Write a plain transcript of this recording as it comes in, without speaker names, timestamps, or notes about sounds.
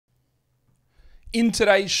In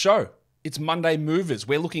today's show, it's Monday Movers.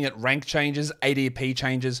 We're looking at rank changes, ADP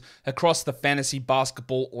changes across the fantasy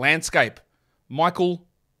basketball landscape. Michael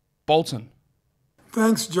Bolton.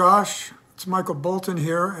 Thanks, Josh. It's Michael Bolton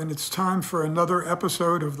here, and it's time for another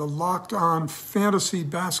episode of the Locked On Fantasy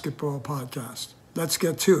Basketball Podcast. Let's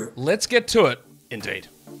get to it. Let's get to it, indeed.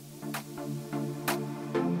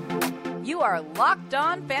 You are Locked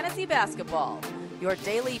On Fantasy Basketball, your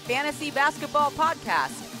daily fantasy basketball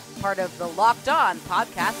podcast, part of the Locked On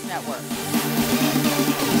Podcast Network.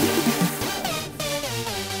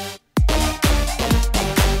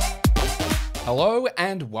 Hello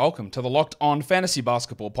and welcome to the Locked On Fantasy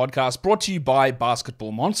Basketball Podcast, brought to you by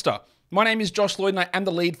Basketball Monster. My name is Josh Lloyd and I am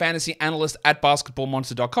the lead fantasy analyst at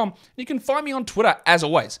basketballmonster.com. You can find me on Twitter, as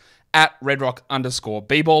always, at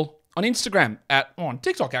redrock_bball, on Instagram on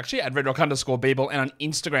TikTok actually, at redrock_bball, and on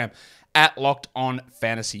Instagram at Locked On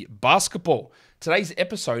Fantasy Basketball. Today's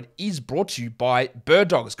episode is brought to you by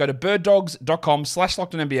Birddogs. Go to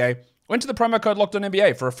birddogs.com/LockedOnNBA. Enter the promo code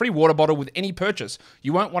LockedOnNBA for a free water bottle with any purchase.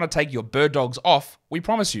 You won't want to take your Bird Dogs off, we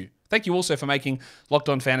promise you. Thank you also for making Locked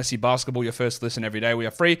On Fantasy Basketball your first listen every day. We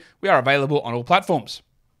are free. We are available on all platforms.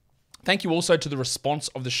 Thank you also to the response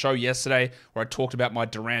of the show yesterday where I talked about my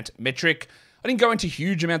Durant metric. I didn't go into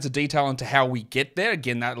huge amounts of detail into how we get there.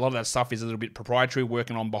 Again, a lot of that stuff is a little bit proprietary,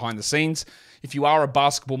 working on behind the scenes. If you are a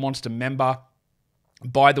Basketball Monster member,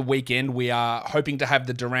 by the weekend, we are hoping to have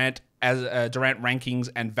the Durant rankings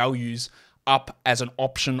and values up as an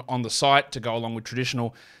option on the site to go along with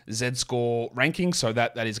traditional Z-score rankings. So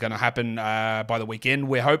that is going to happen by the weekend.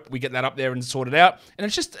 We hope we get that up there and sorted out. And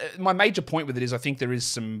it's just my major point with it is I think there is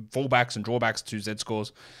some fallbacks and drawbacks to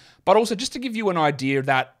Z-scores. But also just to give you an idea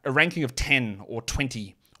that a ranking of 10 or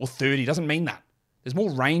 20 or 30 doesn't mean that. There's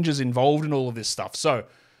more ranges involved in all of this stuff. So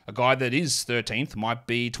a guy that is 13th might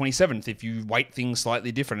be 27th if you weight things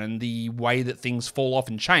slightly different, and the way that things fall off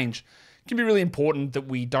and change can be really important that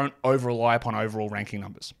we don't over-rely upon overall ranking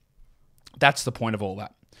numbers. That's the point of all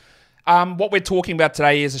that. What we're talking about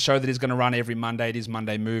today is a show that is going to run every Monday. It is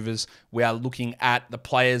Monday Movers. We are looking at the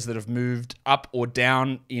players that have moved up or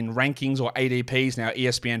down in rankings or ADPs. Now,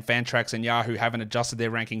 ESPN, Fantrax, and Yahoo haven't adjusted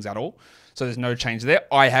their rankings at all, so there's no change there.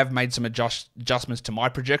 I have made some adjustments to my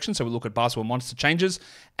projection, so we look at Basketball Monster changes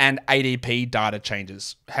and ADP data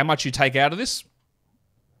changes. How much you take out of this,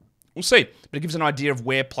 we'll see. But it gives an idea of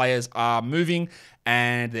where players are moving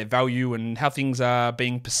and their value and how things are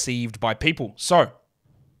being perceived by people. So,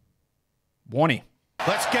 Warnie.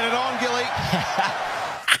 Let's get it on, Gilly.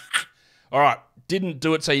 All right. Didn't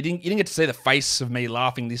do it, so you didn't get to see the face of me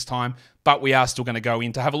laughing this time, but we are still going to go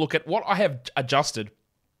in to have a look at what I have adjusted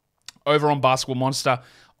over on Basketball Monster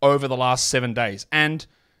over the last 7 days. And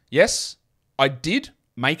yes, I did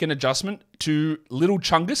make an adjustment to Little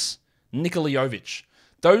Chungus, Nikola Jovic.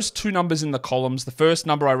 Those two numbers in the columns, the first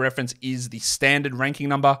number I reference is the standard ranking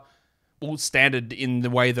number, well, standard in the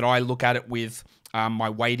way that I look at it with my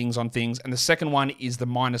weightings on things. And the second one is the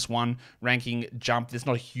 -1 ranking jump. There's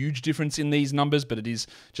not a huge difference in these numbers, but it is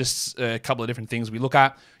just a couple of different things we look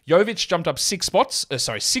at. Jovic jumped up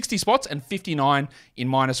 60 spots and 59 in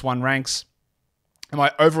 -1 ranks. Am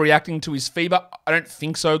I overreacting to his FIBA? I don't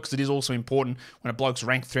think so, because it is also important when a bloke's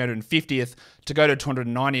ranked 350th to go to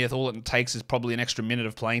 290th. All it takes is probably an extra minute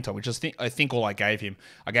of playing time, which I think all I gave him.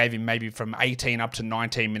 I gave him maybe from 18 up to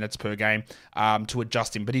 19 minutes per game to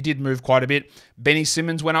adjust him, but he did move quite a bit. Benny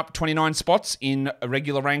Simmons went up 29 spots in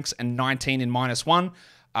regular ranks and 19 in -1.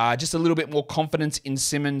 Just a little bit more confidence in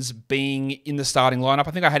Simmons being in the starting lineup.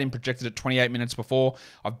 I think I had him projected at 28 minutes before.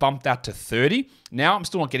 I've bumped that to 30. Now, I'm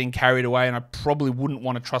still not getting carried away, and I probably wouldn't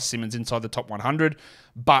want to trust Simmons inside the top 100,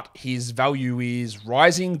 but his value is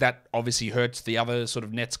rising. That obviously hurts the other sort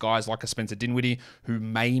of Nets guys like a Spencer Dinwiddie, who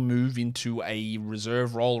may move into a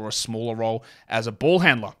reserve role or a smaller role as a ball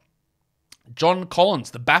handler. John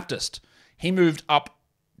Collins, the Baptist, he moved up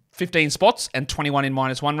 15 spots and 21 in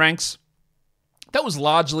 -1 ranks. That was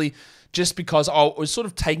largely just because I was sort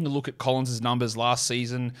of taking a look at Collins' numbers last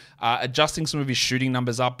season, adjusting some of his shooting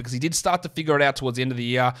numbers up because he did start to figure it out towards the end of the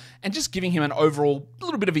year, and just giving him an overall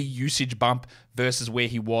little bit of a usage bump versus where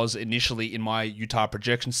he was initially in my Utah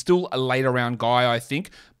projection. Still a later round guy, I think,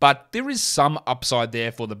 but there is some upside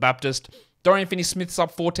there for the Baptist. Dorian Finney-Smith's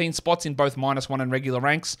up 14 spots in both -1 and regular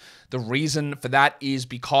ranks. The reason for that is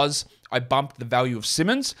because I bumped the value of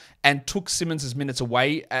Simmons and took Simmons' minutes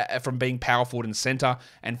away from being power forward and center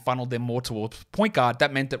and funneled them more towards point guard.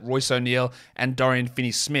 That meant that Royce O'Neal and Dorian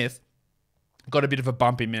Finney-Smith got a bit of a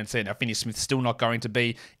bump in minutes there. Now, Finney-Smith's still not going to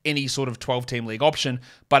be any sort of 12-team league option,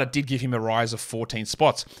 but it did give him a rise of 14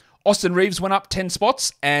 spots. Austin Reeves went up 10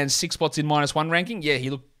 spots and 6 spots in -1 ranking. Yeah, he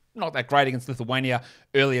looked not that great against Lithuania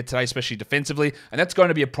earlier today, especially defensively. And that's going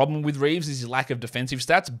to be a problem with Reeves, is his lack of defensive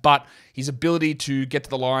stats. But his ability to get to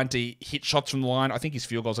the line, to hit shots from the line, I think his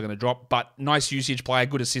field goals are going to drop. But nice usage player,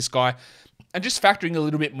 good assist guy. And just factoring a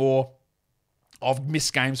little bit more of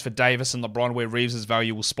missed games for Davis and LeBron where Reeves'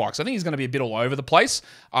 value will spike. So I think he's going to be a bit all over the place.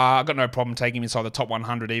 I've got no problem taking him inside the top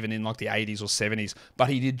 100, even in like the 80s or 70s. But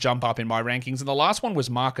he did jump up in my rankings. And the last one was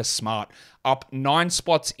Marcus Smart. Up 9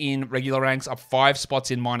 spots in regular ranks, up 5 spots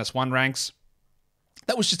in -1 ranks.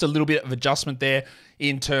 That was just a little bit of adjustment there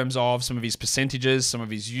in terms of some of his percentages, some of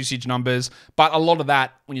his usage numbers. But a lot of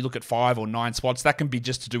that, when you look at 5 or 9 spots, that can be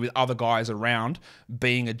just to do with other guys around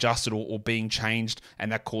being adjusted or being changed,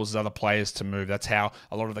 and that causes other players to move. That's how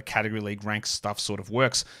a lot of the category league rank stuff sort of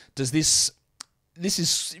works. It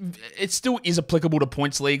still is applicable to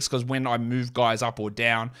points leagues, because when I move guys up or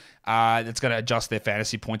down, it's going to adjust their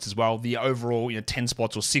fantasy points as well. The overall, 10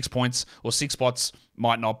 spots or 6 points or 6 spots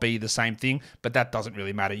might not be the same thing, but that doesn't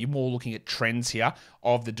really matter. You're more looking at trends here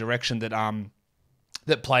of the direction that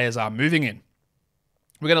that players are moving in.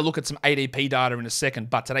 We're going to look at some ADP data in a second,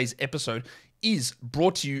 but today's episode is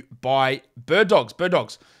brought to you by Birddogs.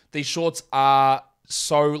 Birddogs, these shorts are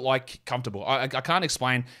so comfortable. I can't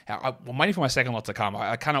explain how. I'm waiting for my second lot to come.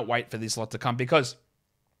 I cannot wait for this lot to come, because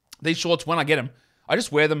these shorts, when I get them, I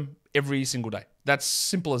just wear them every single day. That's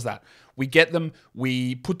simple as that. We get them,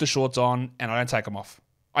 we put the shorts on, and I don't take them off.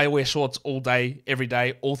 I wear shorts all day, every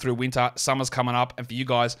day, all through winter. Summer's coming up, and for you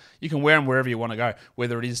guys, you can wear them wherever you want to go,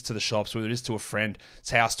 whether it is to the shops, whether it is to a friend's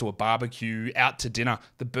house, to a barbecue, out to dinner.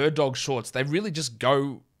 The Birddog shorts, they really just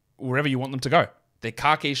go wherever you want them to go. Their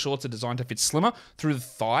khaki shorts are designed to fit slimmer through the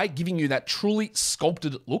thigh, giving you that truly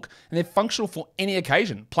sculpted look, and they're functional for any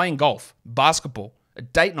occasion. Playing golf, basketball, a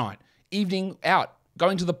date night, evening out,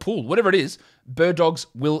 going to the pool, whatever it is, Birddogs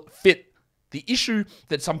will fit. The issue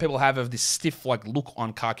that some people have of this stiff look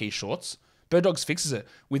on khaki shorts, Birddogs fixes it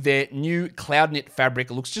with their new cloud knit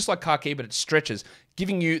fabric. It looks just like khaki, but it stretches,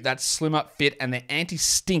 giving you that slimmer fit, and their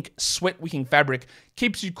anti-stink sweat wicking fabric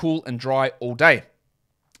keeps you cool and dry all day.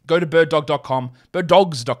 Go to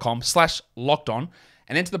birddogs.com/lockedon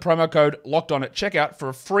and enter the promo code LOCKEDON at checkout for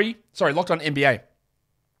a free, Locked On NBA.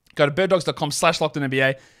 Go to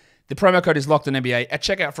birddogs.com/LockedOnNBA. The promo code is LockedOnNBA at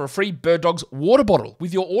checkout for a free Birddogs water bottle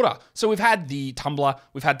with your order. So we've had the tumbler,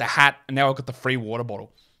 we've had the hat, and now I've got the free water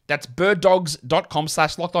bottle. That's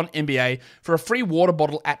birddogs.com/LockedOnNBA for a free water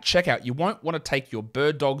bottle at checkout. You won't want to take your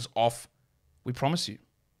Birddogs off. We promise you.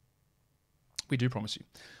 We do promise you.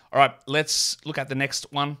 All right, let's look at the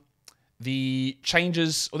next one. The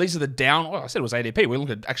changes, these are the down, I said it was ADP. We look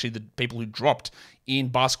at actually the people who dropped in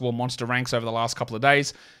Basketball Monster ranks over the last couple of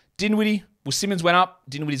days. Dinwiddie, Simmons went up,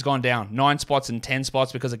 Dinwiddie's gone down. 9 spots and 10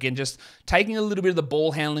 spots, because again, just taking a little bit of the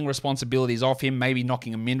ball handling responsibilities off him, maybe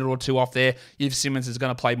knocking a minute or two off there. If Simmons is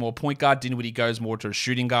going to play more point guard, Dinwiddie goes more to a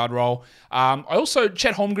shooting guard role.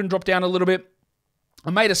 Chet Holmgren dropped down a little bit. I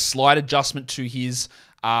made a slight adjustment to his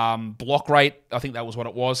block rate. I think that was what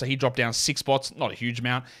it was. So he dropped down 6 spots, not a huge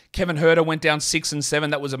amount. Kevin Huerter went down 6 and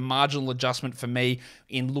 7. That was a marginal adjustment for me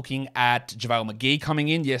in looking at JaVale McGee coming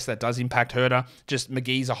in. Yes, that does impact Huerter. Just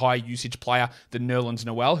McGee's a high usage player than Nerlens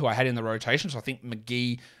Noel, who I had in the rotation. So I think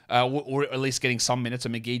McGee, or at least getting some minutes,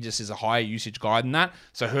 and McGee just is a higher usage guy than that.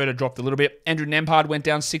 So Huerter dropped a little bit. Andrew Nembhard went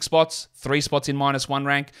down 6 spots, 3 spots in -1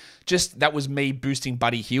 rank. Just that was me boosting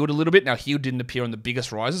Buddy Hield a little bit. Now Hield didn't appear on the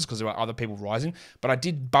biggest rises because there were other people rising, but I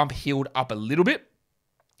did bump Hield up a little bit.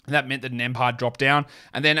 And that meant that Nembhard dropped down.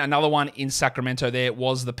 And then another one in Sacramento there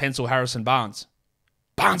was the pencil Harrison Barnes.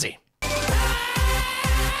 Barnesy.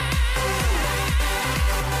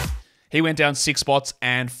 He went down 6 spots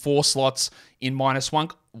and 4 slots in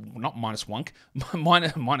 -1. Not -1.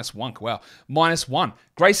 -1. Wow. -1.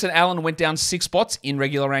 Grayson Allen went down 6 spots in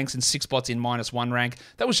regular ranks and 6 spots in -1 rank.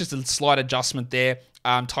 That was just a slight adjustment there.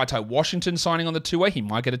 Ty Washington signing on the 2-way. He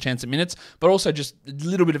might get a chance at minutes, but also just a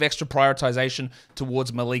little bit of extra prioritization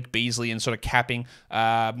towards Malik Beasley and sort of capping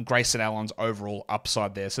Grayson Allen's overall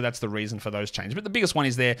upside there. So that's the reason for those changes. But the biggest one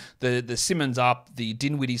is there, the Simmons up, the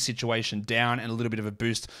Dinwiddie situation down, and a little bit of a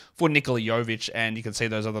boost for Nikola Jovic, and you can see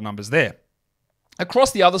those other numbers there.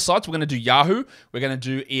 Across the other sites, we're going to do Yahoo, we're going to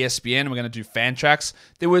do ESPN, we're going to do Fantrax.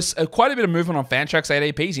 There was quite a bit of movement on Fantrax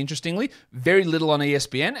ADPs, interestingly. Very little on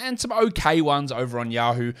ESPN, and some okay ones over on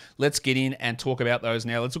Yahoo. Let's get in and talk about those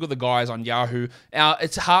now. Let's look at the guys on Yahoo. Now,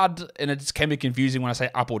 it's hard, and it can be confusing when I say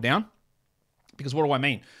up or down, because what do I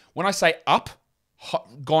mean? When I say up,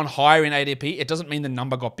 gone higher in ADP, it doesn't mean the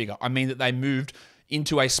number got bigger. I mean that they moved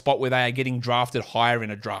into a spot where they are getting drafted higher in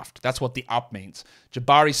a draft. That's what the up means.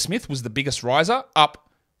 Jabari Smith was the biggest riser, up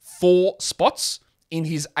 4 spots in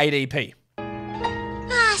his ADP.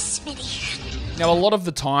 Smitty. Now, a lot of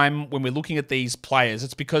the time when we're looking at these players,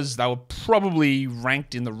 it's because they were probably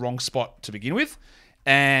ranked in the wrong spot to begin with.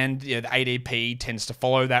 And the ADP tends to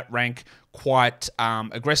follow that rank quite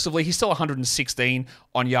aggressively. He's still 116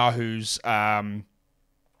 on Yahoo's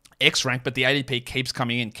X rank, but the ADP keeps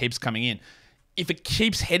coming in. If it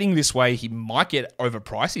keeps heading this way, he might get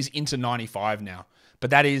overpriced. He's into 95 now. But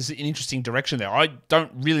that is an interesting direction there. I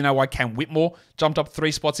don't really know why Cam Whitmore jumped up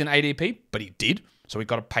 3 spots in ADP, but he did. So we've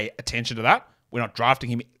got to pay attention to that. We're not drafting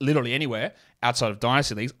him literally anywhere outside of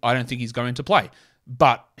Dynasty Leagues. I don't think he's going to play.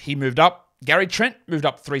 But he moved up. Gary Trent moved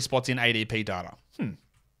up 3 spots in ADP data. Don't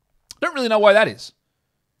really know why that is.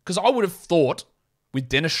 Because I would have thought with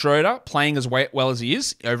Dennis Schroeder playing as well as he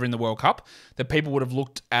is over in the World Cup, that people would have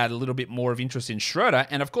looked at a little bit more of interest in Schroeder.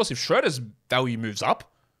 And of course, if Schroeder's value moves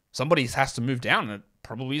up, somebody has to move down, and it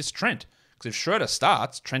probably is Trent. Because if Schroeder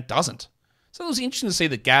starts, Trent doesn't. So it was interesting to see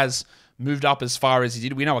that Gaz moved up as far as he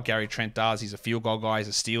did. We know what Gary Trent does. He's a field goal guy. He's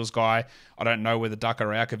a steals guy. I don't know whether Duka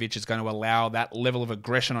Rajakovic is going to allow that level of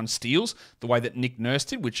aggression on steals the way that Nick Nurse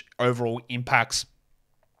did, which overall impacts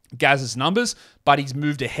Gaz's numbers, but he's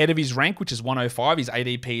moved ahead of his rank, which is 105. His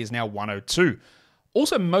ADP is now 102.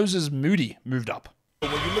 Also, Moses Moody moved up.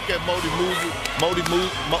 When you look at Moses Moody.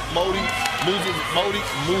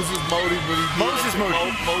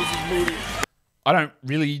 I don't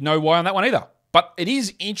really know why on that one either. But it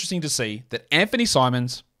is interesting to see that Anfernee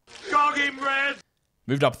Simmons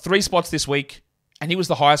moved up 3 spots this week, and he was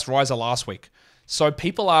the highest riser last week. So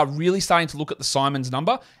people are really starting to look at the Simmons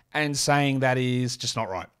number and saying that is just not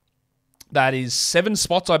right. That is 7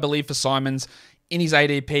 spots, I believe, for Simmons in his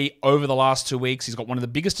ADP over the last 2 weeks. He's got one of the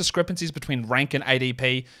biggest discrepancies between rank and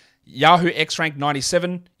ADP. Yahoo X rank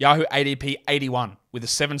 97, Yahoo ADP 81 with a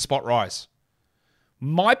 7-spot rise.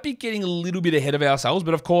 Might be getting a little bit ahead of ourselves,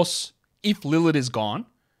 but of course, if Lillard is gone,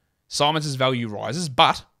 Simmons' value rises,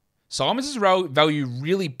 but Simmons' value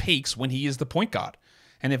really peaks when he is the point guard.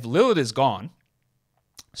 And if Lillard is gone,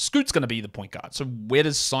 Scoot's going to be the point guard. So where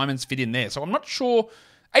does Simmons fit in there? So I'm not sure.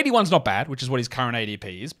 81's not bad, which is what his current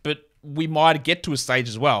ADP is, but we might get to a stage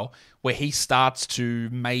as well where he starts to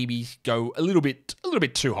maybe go a little bit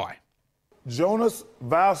too high. Jonas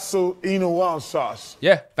Valanciunas.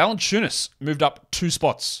 Yeah, Valanciunas moved up 2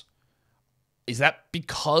 spots. Is that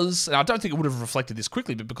because, and I don't think it would have reflected this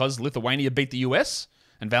quickly, but because Lithuania beat the US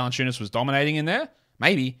and Valanciunas was dominating in there?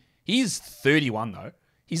 Maybe. He's 31 though.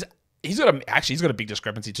 He's got a big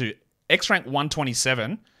discrepancy too. X rank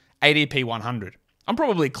 127, ADP 100. I'm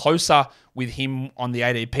probably closer with him on the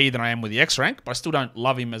ADP than I am with the X rank, but I still don't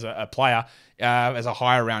love him as a player, as a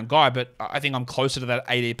higher round guy, but I think I'm closer to that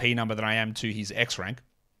ADP number than I am to his X rank.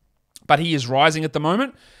 But he is rising at the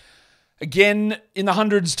moment. Again, in the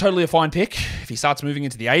hundreds, totally a fine pick. If he starts moving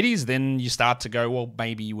into the 80s, then you start to go, well,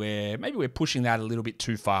 maybe we're pushing that a little bit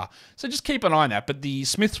too far. So just keep an eye on that. But the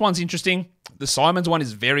Smiths one's interesting. The Simmons one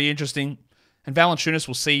is very interesting. And Valanciunas,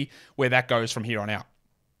 we'll see where that goes from here on out.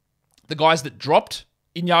 The guys that dropped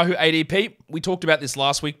in Yahoo ADP, we talked about this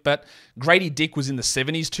last week, but Grady Dick was in the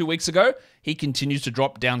 70s 2 weeks ago. He continues to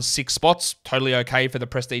drop down 6 spots. Totally okay for the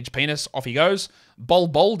prestige penis. Off he goes.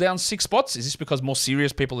 Bol down 6 spots. Is this because more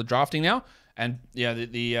serious people are drafting now? And yeah,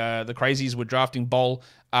 the crazies were drafting Bol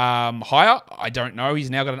higher. I don't know. He's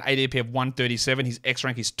now got an ADP of 137. His X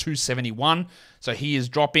rank is 271. So he is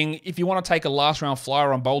dropping. If you want to take a last round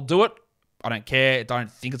flyer on Bol, do it. I don't care. I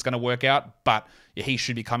don't think it's going to work out, but yeah, he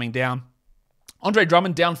should be coming down. Andre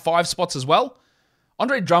Drummond down 5 spots as well.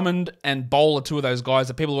 Andre Drummond and Bol are 2 of those guys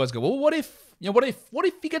that people always go, well, what if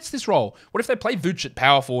he gets this role? What if they play Vooch at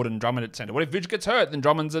power forward and Drummond at center? What if Vooch gets hurt, then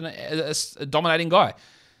Drummond's a dominating guy?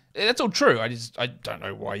 That's all true. I don't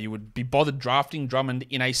know why you would be bothered drafting Drummond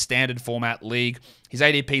in a standard format league. His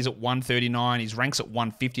ADP is at 139. His rank's at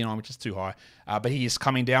 159, which is too high. But he is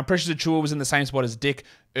coming down. Precious Achiuwa was in the same spot as Dick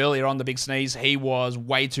earlier on the big sneeze. He was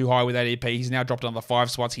way too high with ADP. He's now dropped another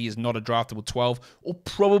 5 spots. He is not a draftable 12 or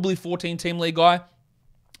probably 14-team league guy.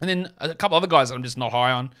 And then a couple other guys that I'm just not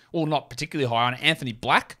high on, or not particularly high on. Anthony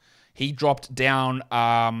Black, he dropped down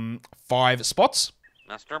 5 spots.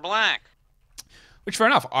 Mr. Black. Which, fair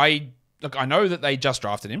enough. I know that they just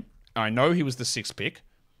drafted him. I know he was the 6th pick,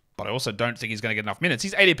 but I also don't think he's going to get enough minutes.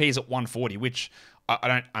 His ADP is at 140, which I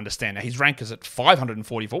don't understand. Now, his rank is at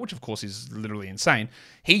 544, which, of course, is literally insane.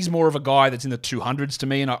 He's more of a guy that's in the 200s to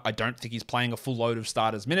me, and I don't think he's playing a full load of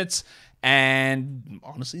starters minutes. And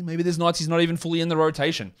honestly, maybe there's nights he's not even fully in the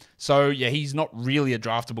rotation. So, yeah, he's not really a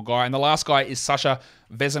draftable guy. And the last guy is Sasha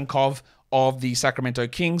Vezenkov of the Sacramento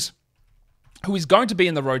Kings, who is going to be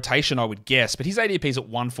in the rotation, I would guess, but his ADP is at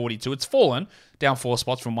 142. It's fallen, down 4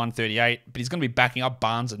 spots from 138, but he's going to be backing up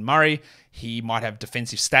Barnes and Murray. He might have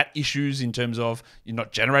defensive stat issues in terms of you're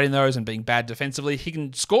not generating those and being bad defensively. He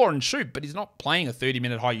can score and shoot, but he's not playing a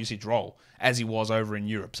 30-minute high-usage role as he was over in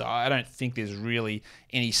Europe. So I don't think there's really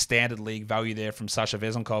any standard league value there from Sasha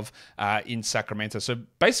Vezenkov in Sacramento. So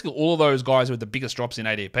basically all of those guys with the biggest drops in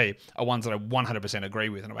ADP are ones that I 100% agree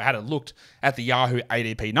with. And if I had looked at the Yahoo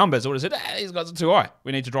ADP numbers, I would have said, these guys are too high.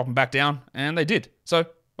 We need to drop them back down. And they did. So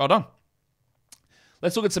well done.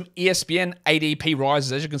 Let's look at some ESPN ADP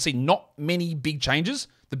rises. As you can see, not many big changes.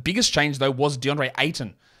 The biggest change, though, was DeAndre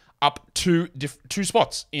Ayton up 2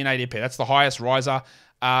 spots in ADP. That's the highest riser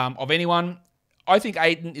of anyone. I think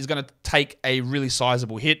Ayton is going to take a really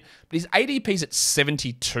sizable hit, but his ADP is at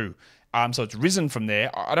 72. So it's risen from there.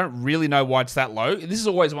 I don't really know why it's that low. This is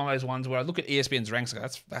always one of those ones where I look at ESPN's ranks and go,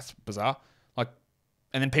 that's bizarre. And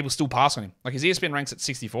then people still pass on him. Like his ESPN ranks at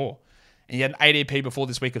 64, and he had an ADP before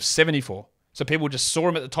this week of 74. So people just saw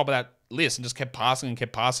him at the top of that list and just kept passing and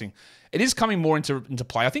kept passing. It is coming more into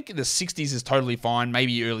play. I think the 60s is totally fine.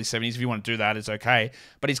 Maybe early 70s. If you want to do that, it's okay.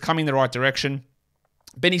 But he's coming the right direction.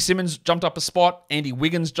 Benny Simmons jumped up a spot. Andy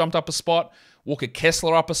Wiggins jumped up a spot. Walker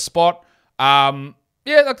Kessler up a spot.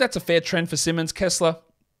 That's a fair trend for Simmons. Kessler,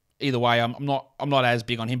 either way, I'm not as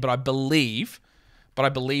big on him, but I believe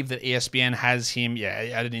that ESPN has him,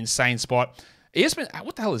 at an insane spot. ESPN,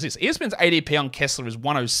 what the hell is this? ESPN's ADP on Kessler is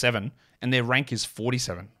 107, and their rank is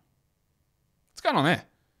 47. What's going on there?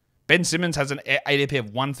 Ben Simmons has an ADP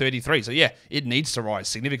of 133, so it needs to rise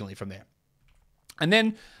significantly from there. And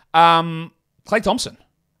then Klay Thompson.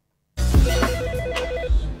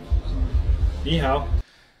 Ni hao.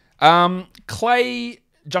 Klay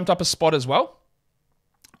jumped up a spot as well.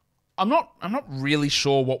 I'm not really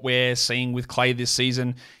sure what we're seeing with Klay this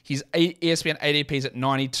season. His ESPN ADP is at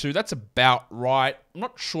 92. That's about right. I'm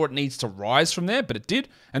not sure it needs to rise from there, but it did.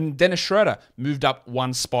 And Dennis Schroeder moved up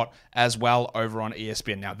 1 spot as well over on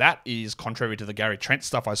ESPN. Now, that is contrary to the Gary Trent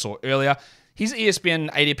stuff I saw earlier. His ESPN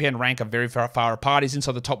ADP and rank are very far apart. He's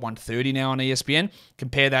inside the top 130 now on ESPN.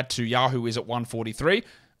 Compare that to Yahoo, is at 143.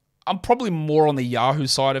 I'm probably more on the Yahoo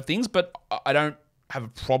side of things, but I don't have a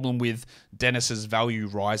problem with Dennis's value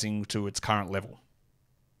rising to its current level.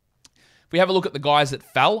 If we have a look at the guys that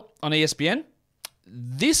fell on ESPN,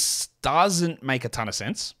 this doesn't make a ton of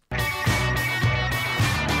sense.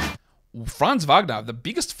 Franz Wagner, the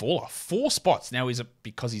biggest faller, 4 spots. Now, is it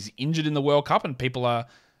because he's injured in the World Cup and people are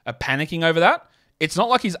panicking over that? It's not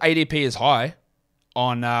like his ADP is high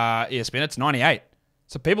on ESPN. It's 98.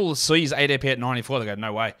 So people will see his ADP at 94. They go,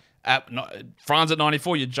 no way. Franz at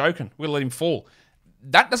 94, you're joking. We'll let him fall.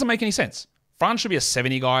 That doesn't make any sense. Franz should be a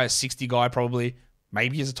 70 guy, a 60 guy probably.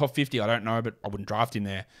 Maybe he's a top 50. I don't know, but I wouldn't draft him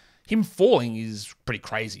there. Him falling is pretty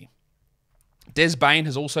crazy. Des Bain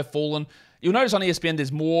has also fallen. You'll notice on ESPN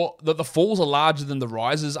there's more, that the falls are larger than the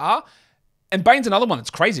rises are. And Bain's another one that's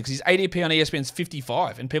crazy because his ADP on ESPN is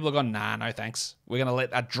 55. And people are going, nah, no thanks. We're going to let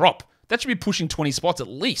that drop. That should be pushing 20 spots at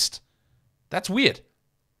least. That's weird.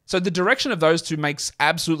 So the direction of those two makes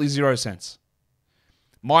absolutely zero sense.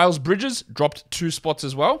 Miles Bridges dropped 2 spots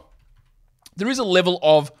as well. There is a level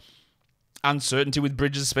of uncertainty with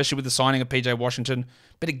Bridges, especially with the signing of PJ Washington.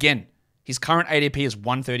 But again, his current ADP is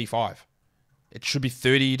 135. It should be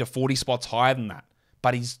 30 to 40 spots higher than that.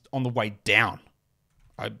 But he's on the way down.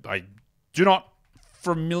 I do not,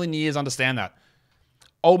 for a million years, understand that.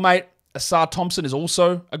 Old mate Asar Thompson is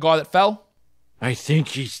also a guy that fell. I think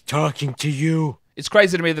he's talking to you. It's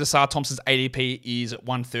crazy to me that Asar Thompson's ADP is at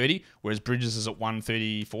 130, whereas Bridges is at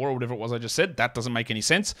 134 or whatever it was I just said. That doesn't make any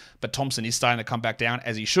sense, but Thompson is starting to come back down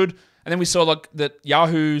as he should. And then we saw that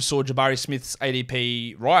Yahoo saw Jabari Smith's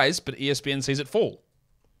ADP rise, but ESPN sees it fall.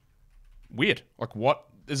 Weird. What?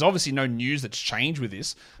 There's obviously no news that's changed with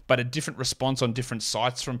this, but a different response on different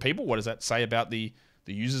sites from people. What does that say about the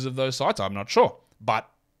users of those sites? I'm not sure. But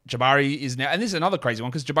Jabari is now, and this is another crazy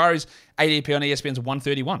one because Jabari's ADP on ESPN is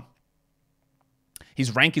 131.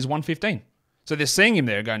 His rank is 115. So they're seeing him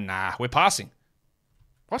there and going, nah, we're passing.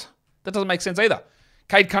 What? That doesn't make sense either.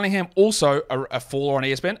 Cade Cunningham, also a faller on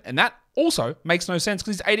ESPN, and that also makes no sense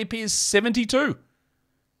because his ADP is 72.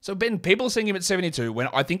 So Ben, people are seeing him at 72 when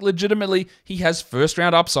I think legitimately he has first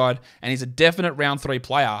round upside and he's a definite round 3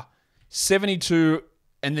 player. 72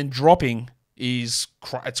 and then dropping is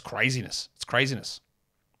it's craziness. It's craziness.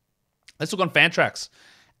 Let's look on Fantrax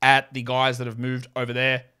at the guys that have moved over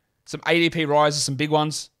there. Some ADP rises, some big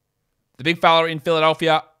ones. The big fella in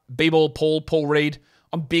Philadelphia, B-ball Paul Reed.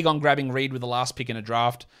 I'm big on grabbing Reed with the last pick in a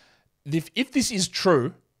draft. If this is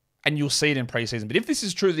true, and you'll see it in preseason, but if this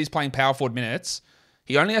is true that he's playing power forward minutes,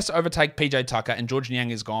 he only has to overtake PJ Tucker and George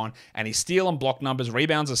Niang is gone, and his steal and block numbers,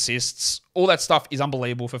 rebounds, assists, all that stuff is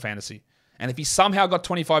unbelievable for fantasy. And if he somehow got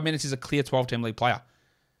 25 minutes, he's a clear 12-team league player.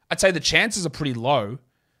 I'd say the chances are pretty low,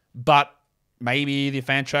 but maybe the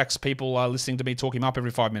Fantrax people are listening to me talk him up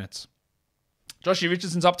every 5 minutes. Joshie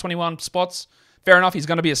Richardson's up 21 spots. Fair enough, he's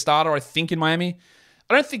going to be a starter, I think, in Miami.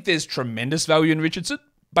 I don't think there's tremendous value in Richardson,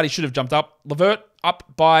 but he should have jumped up. Levert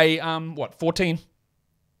up by, 14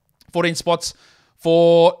 spots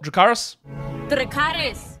for Dracarys.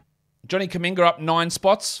 Johnny Kuminga up 9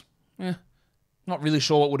 spots. Not really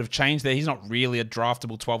sure what would have changed there. He's not really a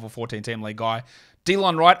draftable 12 or 14 team league guy.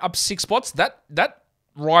 Delon Wright up 6 spots. That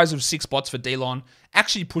rise of 6 spots for Delon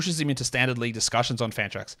actually pushes him into standard league discussions on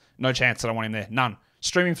Fantrax. No chance that I want him there. None.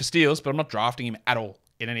 Streaming for steals, but I'm not drafting him at all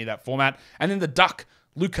in any of that format. And then the Duck,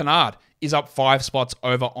 Luke Kennard, is up 5 spots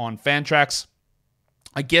over on Fantrax.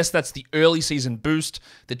 I guess that's the early season boost.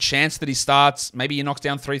 The chance that he starts, maybe he knocks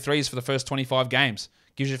down 3 threes for the first 25 games.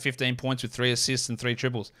 Gives you 15 points with 3 assists and 3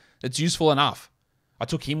 triples. It's useful enough. I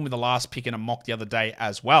took him with the last pick in a mock the other day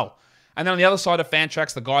as well. And then on the other side of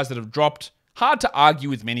Fantrax, the guys that have dropped, hard to argue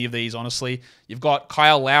with many of these, honestly. You've got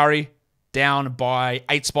Kyle Lowry down by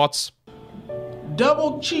 8 spots.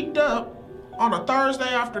 Double cheeked up on a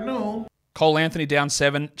Thursday afternoon. Cole Anthony down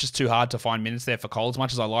 7. Just too hard to find minutes there for Cole. As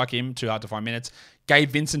much as I like him, too hard to find minutes. Gabe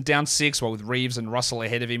Vincent down 6. Well, with Reeves and Russell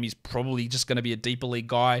ahead of him, he's probably just going to be a deeper league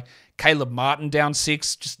guy. Caleb Martin down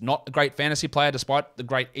 6. Just not a great fantasy player despite the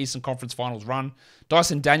great Eastern Conference Finals run.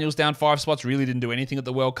 Dyson Daniels down 5 spots. Really didn't do anything at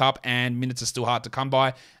the World Cup, and minutes are still hard to come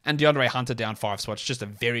by. And DeAndre Hunter down 5 spots. Just a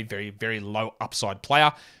very, very, very low upside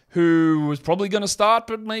player who was probably going to start,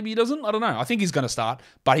 but maybe he doesn't. I don't know. I think he's going to start,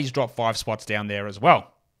 but he's dropped 5 spots down there as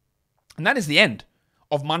well. And that is the end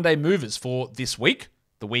of Monday Movers for this week,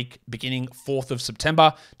 the week beginning 4th of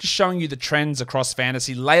September. Just showing you the trends across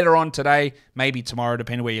fantasy. Later on today, maybe tomorrow,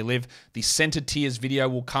 depending where you live, the Centered Tiers video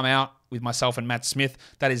will come out with myself and Matt Smith.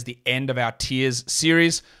 That is the end of our Tiers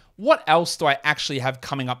series. What else do I actually have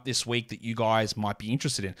coming up this week that you guys might be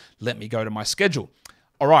interested in? Let me go to my schedule.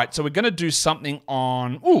 All right, so we're going to do something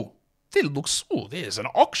on... there's an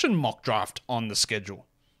auction mock draft on the schedule.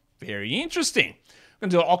 Very interesting. We're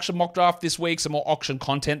going to do an auction mock draft this week, some more auction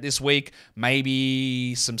content this week,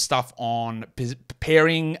 maybe some stuff on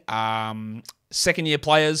pairing second-year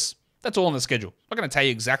players. That's all on the schedule. I'm not going to tell you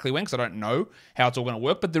exactly when because I don't know how it's all going to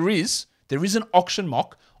work, but there is an auction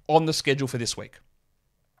mock on the schedule for this week.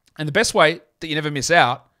 And the best way that you never miss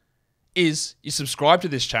out is you subscribe to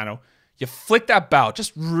this channel, you flick that bell,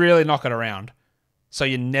 just really knock it around so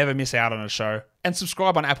you never miss out on a show. And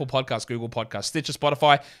subscribe on Apple Podcasts, Google Podcasts, Stitcher,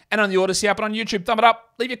 Spotify, and on the Odyssey app and on YouTube. Thumb it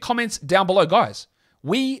up. Leave your comments down below. Guys,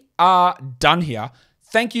 we are done here.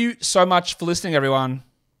 Thank you so much for listening, everyone.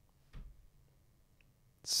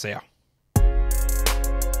 See ya.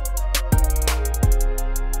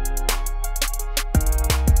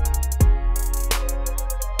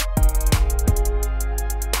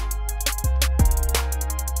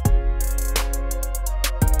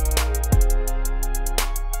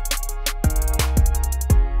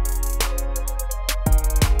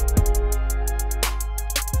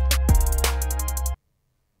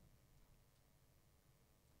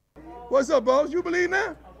 What's up, boss? You believe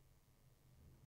that?